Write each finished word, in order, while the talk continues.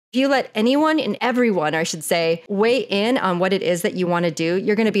If you let anyone and everyone, I should say, weigh in on what it is that you want to do,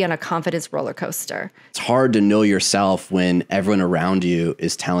 you're going to be on a confidence roller coaster. It's hard to know yourself when everyone around you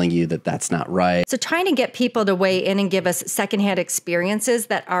is telling you that that's not right. So trying to get people to weigh in and give us secondhand experiences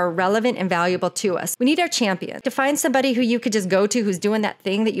that are relevant and valuable to us. We need our champion. To find somebody who you could just go to who's doing that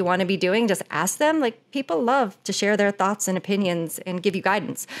thing that you want to be doing, just ask them. Like, people love to share their thoughts and opinions and give you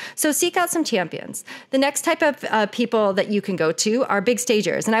guidance. So seek out some champions. The next type of people that you can go to are big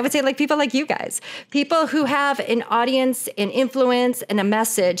stagers. And I would say like people like you guys, people who have an audience, an influence, and a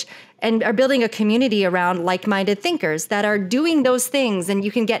message, and are building a community around like-minded thinkers that are doing those things and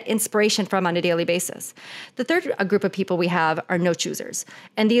you can get inspiration from on a daily basis. The third group of people we have are no-choosers.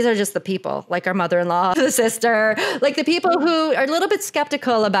 And these are just the people, like our mother-in-law, the sister, like the people who are a little bit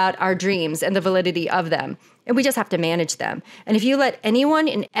skeptical about our dreams and the validity of them. And we just have to manage them. And if you let anyone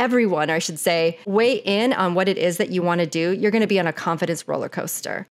and everyone, I should say, weigh in on what it is that you want to do, you're going to be on a confidence roller coaster.